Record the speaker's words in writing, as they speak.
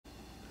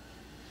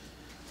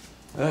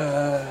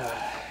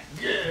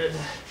Good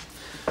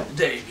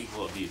day,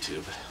 people of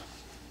YouTube.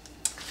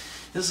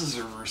 This is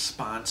in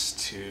response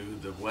to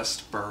the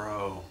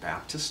Westboro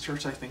Baptist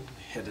Church, I think,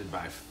 headed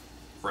by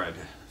Fred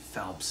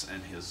Phelps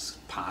and his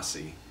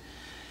posse,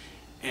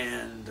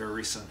 and their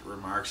recent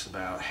remarks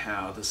about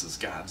how this is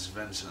God's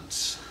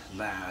vengeance,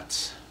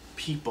 that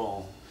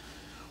people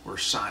were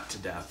shot to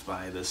death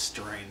by this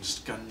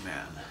deranged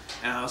gunman.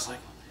 And I was like,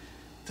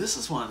 this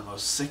is one of the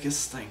most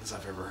sickest things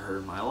I've ever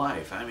heard in my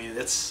life. I mean,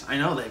 I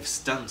know they've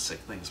done sick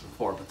things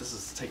before, but this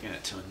is taking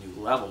it to a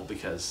new level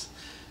because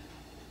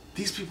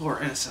these people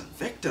are innocent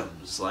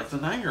victims, like the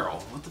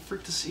 9-year-old. What the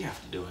frick does he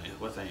have to do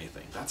with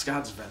anything? That's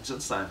God's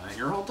vengeance that a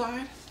 9-year-old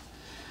died?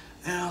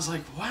 And I was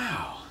like,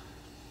 wow.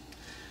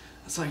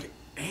 I was like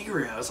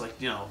angry. I was like,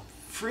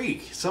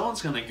 freak,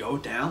 someone's going to go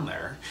down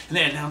there. And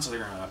they announced they're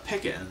going to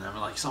picket, and I'm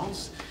like,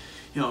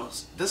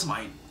 this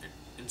might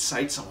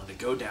incite someone to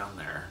go down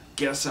there,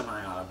 get a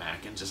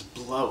semi-automatic, and just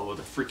blow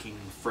the freaking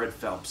Fred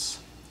Phelps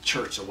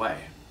church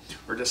away.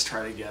 Or just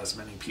try to get as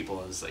many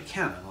people as they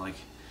can. I'm like,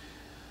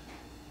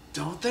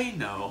 don't they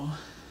know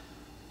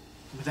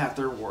that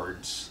their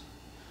words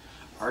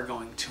are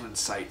going to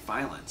incite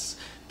violence?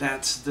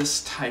 That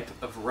this type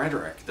of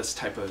rhetoric, this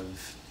type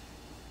of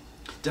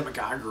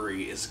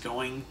demagoguery is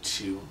going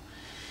to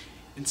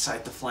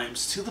incite the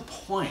flames to the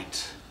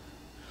point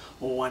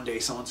where one day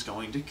someone's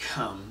going to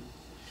come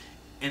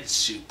and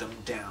shoot them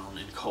down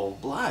in cold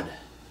blood.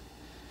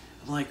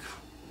 I'm like,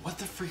 what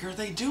the freak are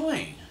they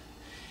doing?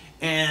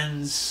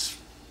 And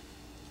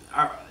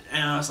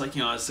I was like,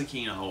 I was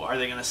thinking, are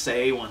they going to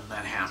say when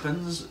that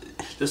happens,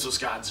 this was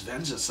God's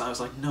vengeance? And I was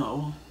like,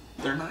 no,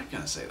 they're not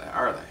going to say that,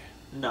 are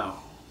they? No.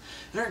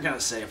 They're going to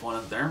say if one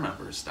of their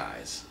members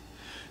dies.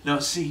 No,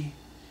 see,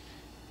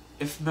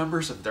 if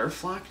members of their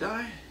flock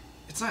die,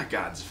 it's not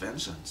God's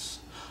vengeance.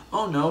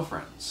 Oh no,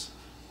 friends.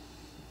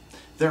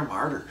 They're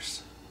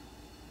martyrs.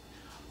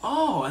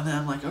 Oh, and then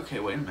I'm like, okay,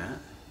 wait a minute.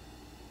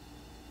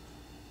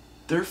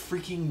 They're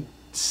freaking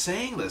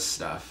saying this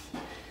stuff,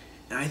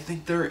 and I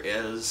think there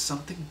is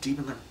something deep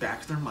in the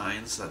back of their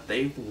minds that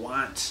they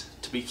want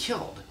to be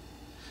killed.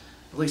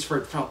 At least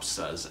Fred Phelps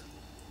does.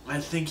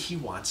 I think he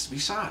wants to be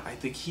shot. I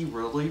think he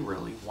really,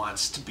 really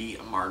wants to be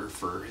a martyr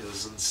for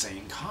his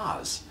insane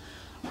cause.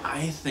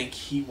 I think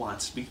he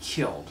wants to be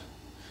killed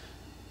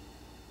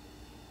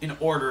in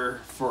order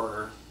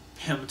for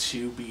him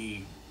to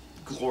be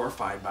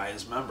glorified by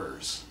his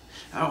members.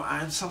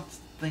 Now,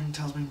 something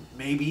tells me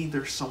maybe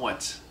they're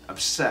somewhat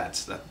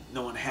upset that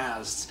no one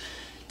has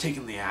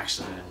taken the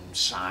action and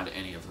shot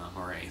any of them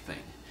or anything.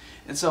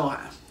 And so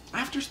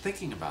after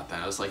thinking about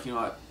that, I was like, you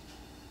know what?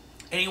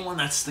 Anyone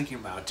that's thinking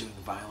about doing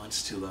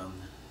violence to them,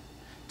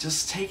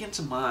 just take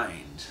into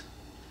mind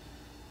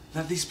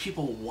that these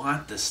people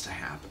want this to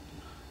happen.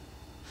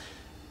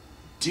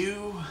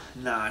 Do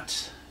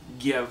not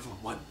give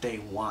what they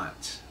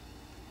want.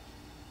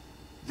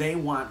 They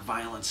want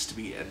violence to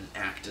be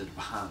enacted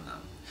upon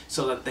them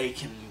so that they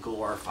can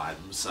glorify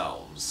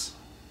themselves.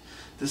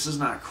 This is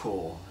not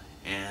cool,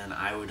 and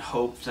I would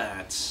hope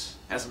that,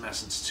 as a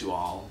message to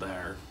all that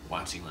are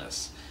watching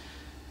this,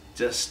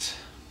 just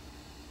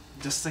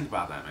think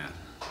about that, man.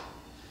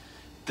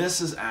 This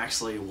is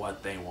actually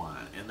what they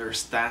want, and they're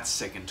that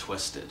sick and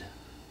twisted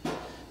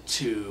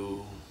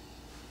to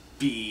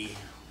be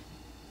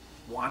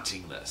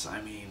wanting this. I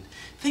mean,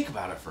 think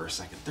about it for a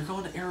second. They're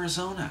going to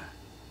Arizona.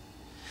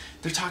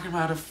 They're talking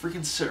about a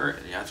freaking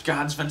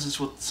God's vengeance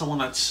with someone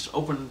that's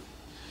opened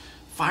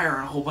fire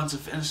on a whole bunch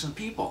of innocent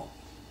people.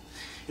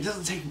 It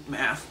doesn't take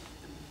math,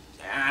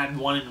 add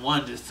 1 and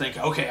 1 to think,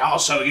 okay, I'll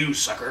show you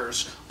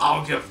suckers.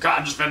 I'll give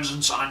God's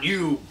vengeance on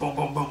you. Boom,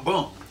 boom, boom,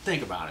 boom.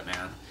 Think about it,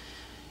 man.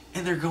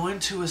 And they're going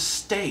to a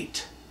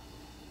state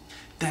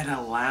that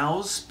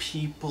allows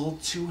people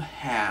to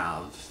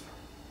have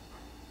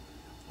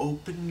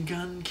open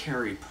gun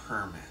carry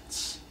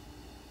permits.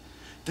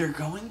 They're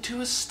going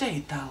to a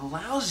state that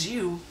allows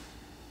you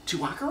to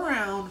walk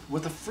around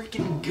with a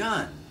freaking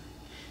gun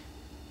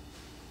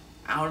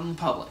out in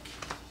public.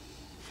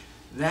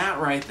 That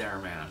right there,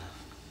 man,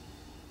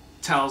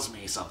 tells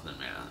me something,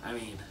 man. I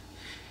mean,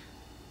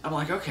 I'm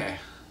like, okay,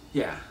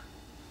 yeah.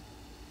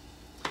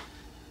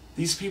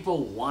 These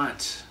people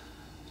want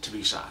to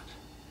be shot.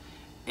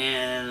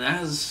 And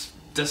that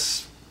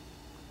just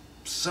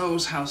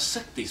shows how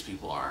sick these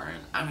people are.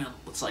 And I mean,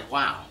 it's like,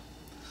 wow.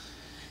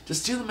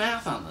 Just do the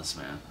math on this,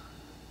 man.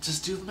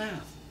 Just do the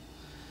math.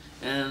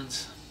 And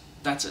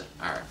that's it.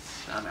 Alright,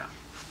 I'm out.